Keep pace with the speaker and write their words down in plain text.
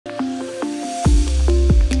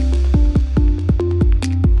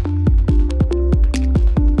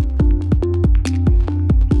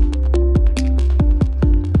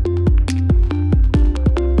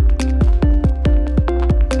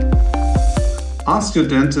Ask your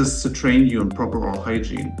dentist to train you in proper oral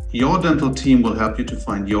hygiene. Your dental team will help you to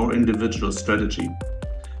find your individual strategy.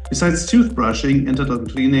 Besides toothbrushing,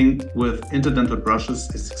 interdental cleaning with interdental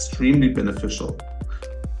brushes is extremely beneficial.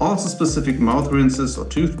 Also, specific mouth rinses or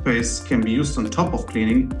toothpaste can be used on top of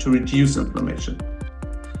cleaning to reduce inflammation.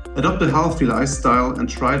 Adopt a healthy lifestyle and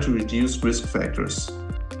try to reduce risk factors.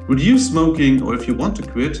 Reduce smoking, or if you want to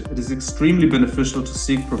quit, it is extremely beneficial to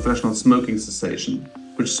seek professional smoking cessation,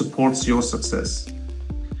 which supports your success.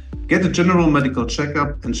 Get a general medical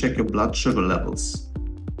checkup and check your blood sugar levels.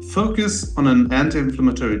 Focus on an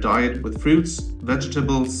anti-inflammatory diet with fruits,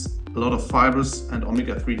 vegetables, a lot of fibers and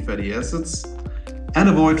omega-3 fatty acids, and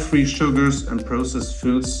avoid free sugars and processed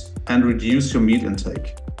foods and reduce your meat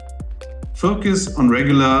intake. Focus on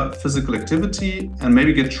regular physical activity and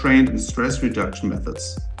maybe get trained in stress reduction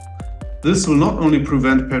methods. This will not only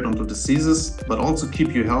prevent periodontal diseases, but also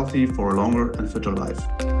keep you healthy for a longer and fitter life.